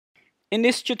In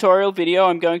this tutorial video,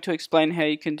 I'm going to explain how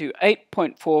you can do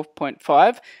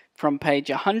 8.4.5 from page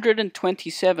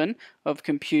 127 of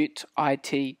Compute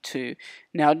IT2.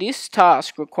 Now, this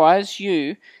task requires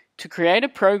you to create a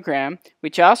program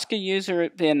which asks a user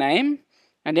their name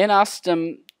and then asks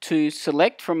them to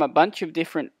select from a bunch of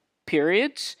different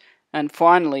periods, and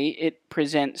finally it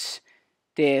presents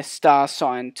their star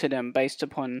sign to them based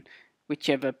upon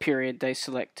whichever period they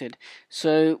selected.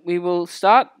 So we will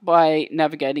start by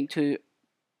navigating to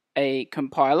a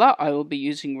compiler. I will be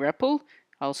using REPL.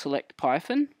 I'll select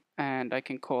Python and I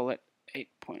can call it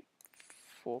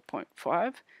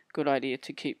 8.4.5. Good idea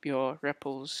to keep your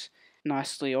REPLs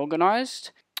nicely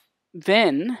organized.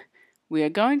 Then we are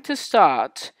going to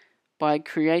start by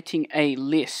creating a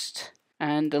list,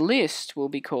 and the list will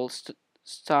be called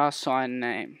star sign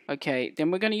name. Okay,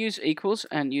 then we're going to use equals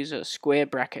and use a square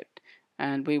bracket,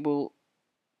 and we will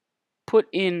put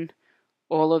in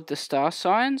all of the star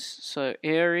signs, so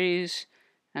Aries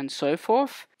and so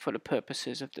forth. For the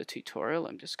purposes of the tutorial,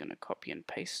 I'm just going to copy and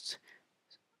paste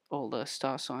all the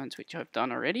star signs which I've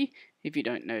done already. If you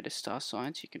don't know the star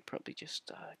signs, you can probably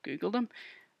just Google them.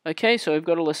 Okay, so we've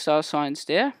got all the star signs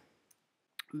there.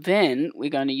 Then we're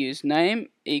going to use name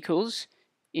equals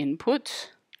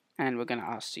input, and we're going to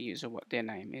ask the user what their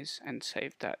name is and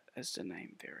save that as the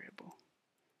name variable.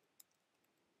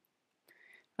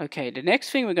 Okay, the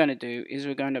next thing we're going to do is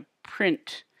we're going to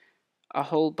print a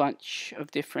whole bunch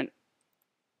of different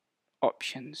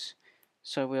options.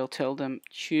 So we'll tell them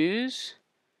choose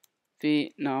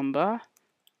the number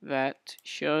that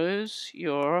shows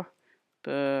your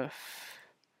birth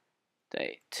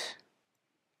date.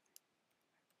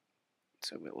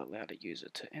 So we'll allow the user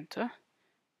to enter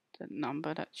the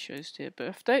number that shows their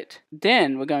birth date.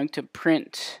 Then we're going to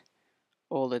print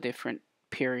all the different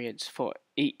periods for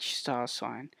each star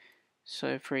sign.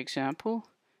 So for example,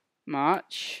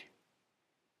 March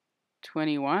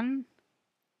 21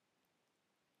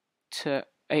 to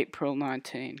April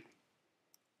 19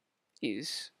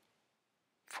 is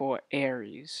for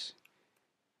Aries.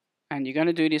 And you're going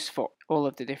to do this for all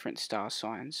of the different star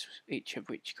signs, each of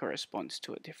which corresponds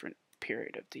to a different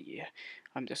period of the year.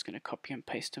 I'm just going to copy and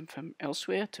paste them from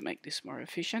elsewhere to make this more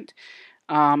efficient.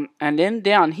 And then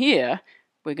down here,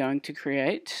 we're going to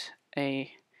create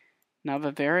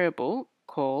another variable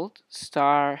called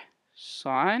star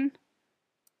sign,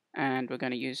 and we're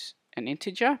going to use an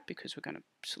integer because we're going to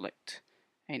select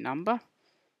a number.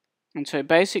 And so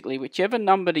basically, whichever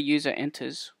number the user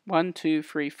enters, 1, 2,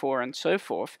 3, 4, and so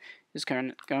forth, is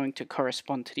going to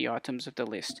correspond to the items of the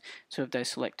list. So if they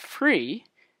select 3,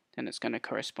 then it's going to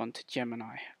correspond to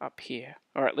Gemini up here,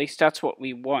 or at least that's what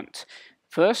we want.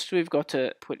 First, we've got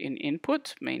to put in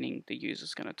input, meaning the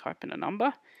user's going to type in a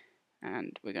number,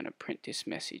 and we're going to print this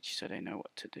message so they know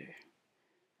what to do.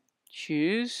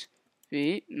 Choose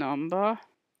the number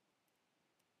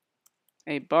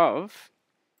above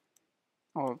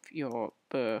of your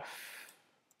birth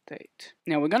date.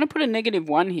 Now we're going to put a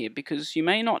 -1 here because you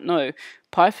may not know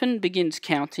Python begins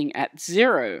counting at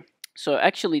 0. So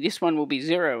actually this one will be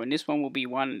 0 and this one will be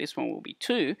 1 and this one will be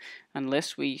 2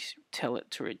 unless we tell it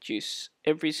to reduce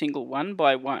every single one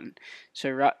by 1.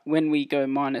 So when we go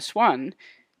 -1,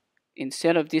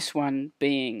 instead of this one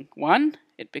being 1,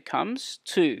 it becomes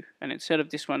 2, and instead of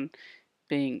this one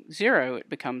being 0, it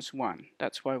becomes 1.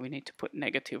 That's why we need to put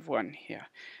 -1 here.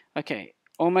 Okay,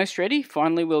 almost ready.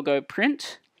 Finally, we'll go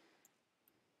print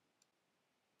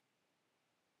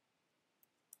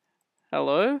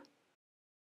hello,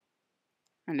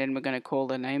 and then we're going to call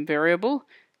the name variable.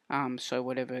 So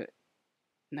whatever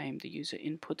name the user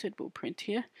inputted, we'll print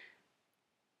here.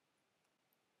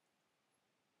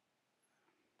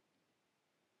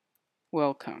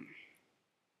 Welcome.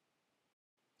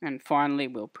 And finally,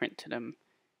 we'll print to them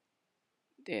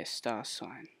their star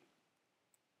sign.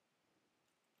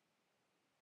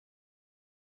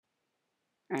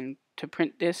 And to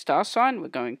print their star sign, we're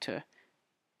going to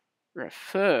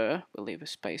refer, we'll leave a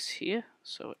space here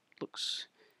so it looks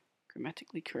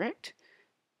grammatically correct.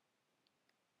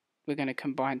 We're going to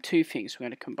combine two things. We're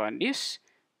going to combine this,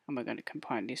 and we're going to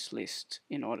combine this list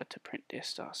in order to print their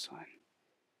star sign.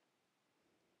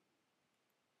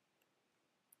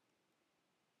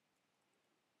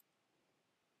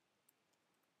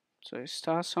 So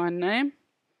star sign name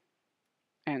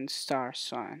and star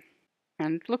sign.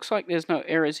 And it looks like there's no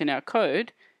errors in our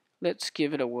code. Let's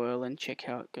give it a whirl and check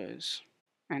how it goes.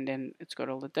 And then it's got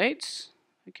all the dates.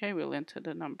 Okay, we'll enter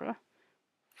the number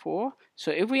 4.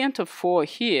 So if we enter 4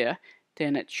 here,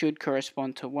 then it should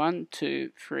correspond to 1,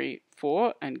 2, 3,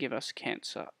 4 and give us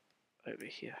Cancer over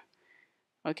here.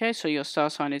 Okay, so your star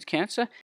sign is Cancer.